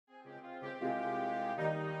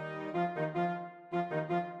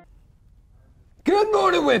Good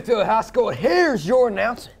morning, Winfield High School. Here's your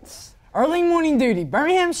announcements. Early morning duty.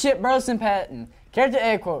 Birmingham Ship, Burleson Patton. Character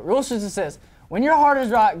egg quote. Rules to success. When your heart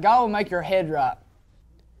is right, God will make your head right.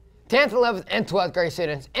 10th, 11th, and 12th grade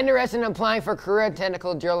students interested in applying for career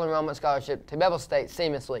technical dual enrollment scholarship to Bevel State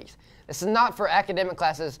Seamless Weeks. This is not for academic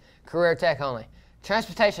classes, career tech only.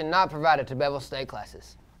 Transportation not provided to Bevel State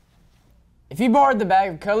classes. If you borrowed the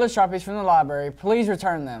bag of colorless Sharpies from the library, please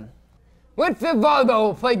return them. Winfield Volleyball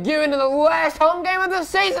will play Gewin in the last home game of the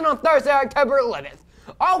season on Thursday, October 11th.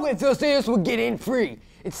 All Winfield students will get in free.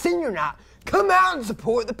 It's senior night. Come out and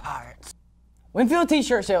support the Pirates. Winfield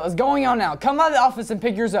t-shirt sale is going on now. Come by the office and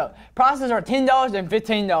pick yours up. Prices are $10 and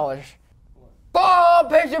 $15. All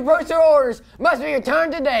picture poster orders must be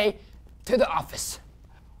returned today to the office.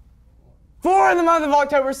 For the month of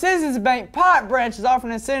October, Citizens Bank Pirate Branch is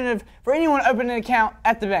offering an incentive for anyone opening an account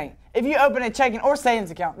at the bank. If you open a checking or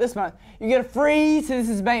savings account this month, you get a free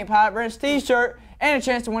Citizens Bank Pirate Branch t-shirt and a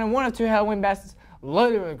chance to win one of 2 Halloween baskets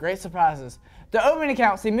loaded with great surprises. To open an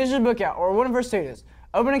account, see Mrs. Bookout or one of her students.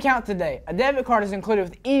 Open an account today. A debit card is included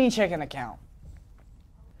with any checking account.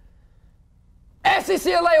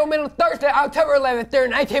 SCCLA will meet on Thursday, October 11th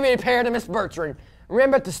during 18-minute prayer to Miss Bertrand.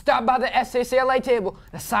 Remember to stop by the SCCLA table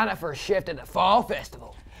and sign up for a shift at the Fall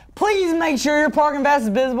Festival. Please make sure your parking pass is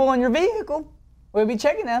visible in your vehicle. We'll be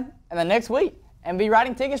checking them in the next week and be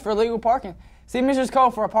writing tickets for illegal parking. See Mrs.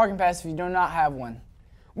 Cole for a parking pass if you do not have one.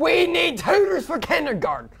 We need tutors for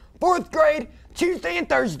kindergarten, 4th grade, Tuesday and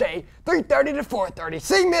Thursday, 3:30 to 4:30.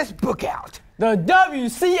 See Miss Bookout. The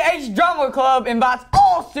WCH Drama Club invites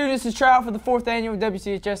all students to try out for the 4th annual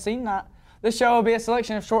WCHS Senior Night. This show will be a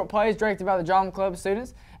selection of short plays directed by the Drama Club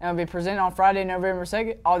students and will be presented on Friday, November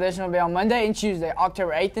 2nd. Audition will be on Monday and Tuesday,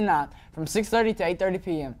 October 8th and 9th from 6:30 to 8:30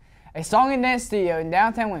 p.m. A song and dance studio in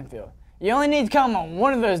downtown Winfield. You only need to come on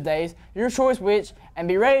one of those days, your choice which, and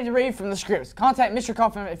be ready to read from the scripts. Contact Mr.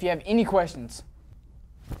 Kaufman if you have any questions.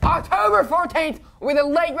 October 14th will be the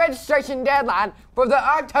late registration deadline for the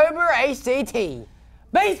October ACT.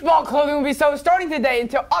 Baseball clothing will be sold starting today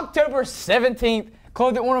until October 17th.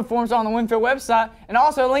 Clothing order forms on the Winfield website and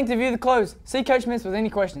also a link to view the clothes. See Coach Smith with any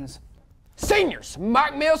questions. Seniors,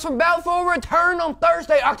 Mike Mills from Belfour return on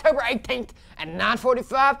Thursday, October 18th at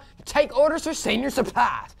 9:45 to take orders for senior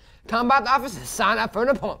supplies. Come by the office and sign up for an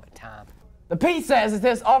appointment time. The PSAT is a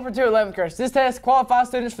test offered to 11th graders. This test qualifies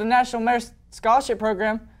students for the National Merit Scholarship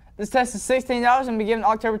Program. This test is $16 and will be given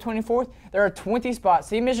October 24th. There are 20 spots.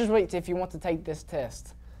 See Mrs. Weeks if you want to take this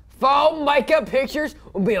test. Fall makeup pictures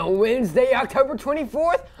will be on Wednesday, October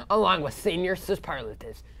 24th, along with senior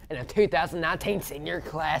superlatives and a 2019 senior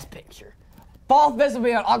class picture. Fall Fest will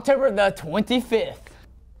be on October the 25th.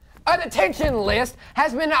 A detention list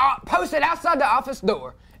has been posted outside the office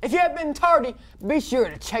door. If you have been tardy, be sure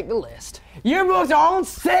to check the list. Yearbooks are on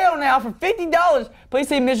sale now for $50. Please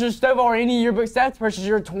see Mr. Stovall or any yearbook staff to purchase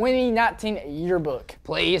your 2019 yearbook.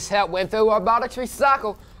 Please help Winfield Robotics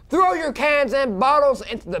recycle. Throw your cans and bottles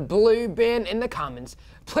into the blue bin in the commons.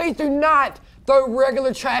 Please do not throw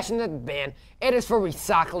regular trash in the bin. It is for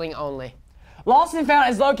recycling only. Lost and Found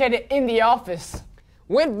is located in the office.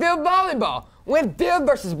 Winfield Volleyball. Winfield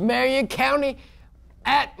versus Marion County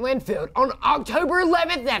at Winfield on October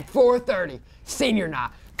 11th at 4:30. Senior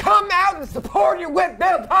night. Come out and support your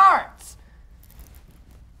Winfield Pirates.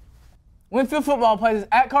 Winfield football plays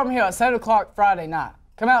at Carbon Hill at 7 o'clock Friday night.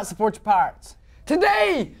 Come out and support your Pirates.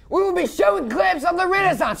 Today, we will be showing clips of the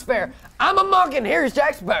Renaissance Fair. I'm a monk and here's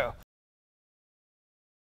Jack Sparrow.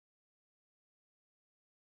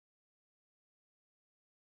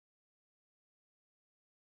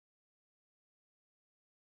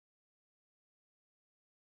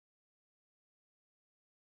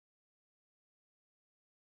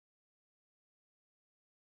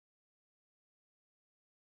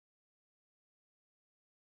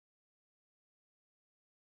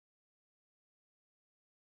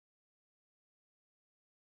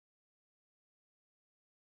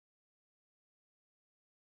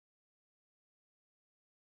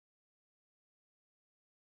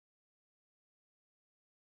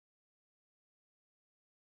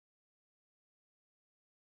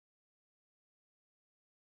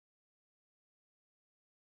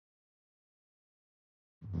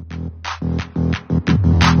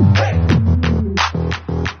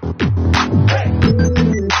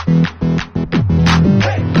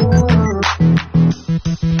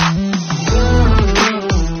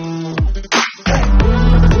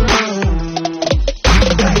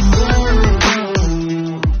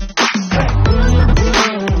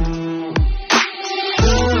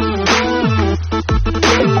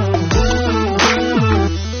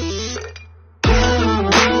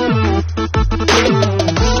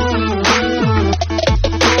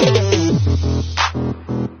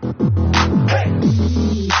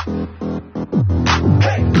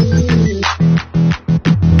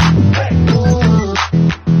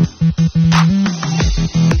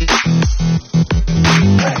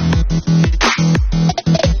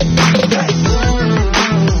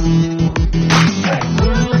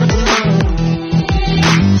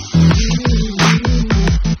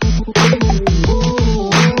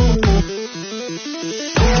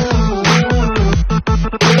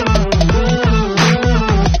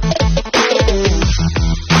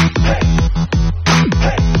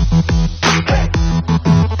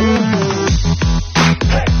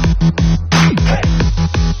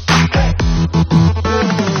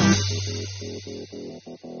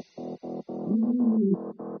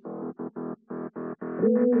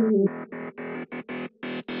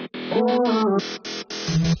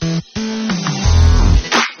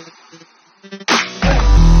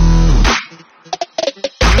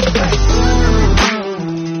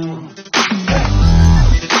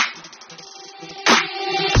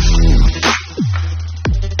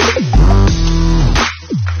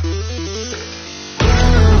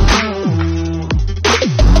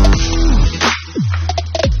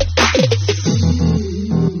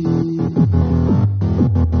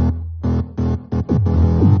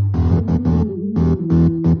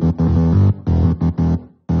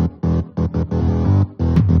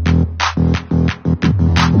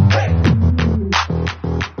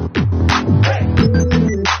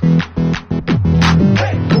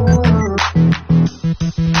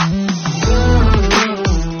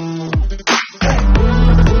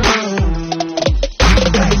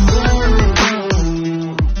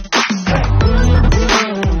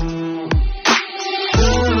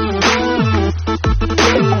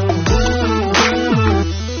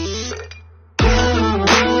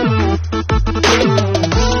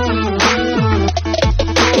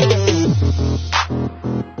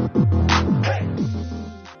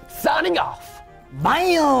 Signing off.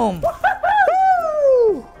 Bam!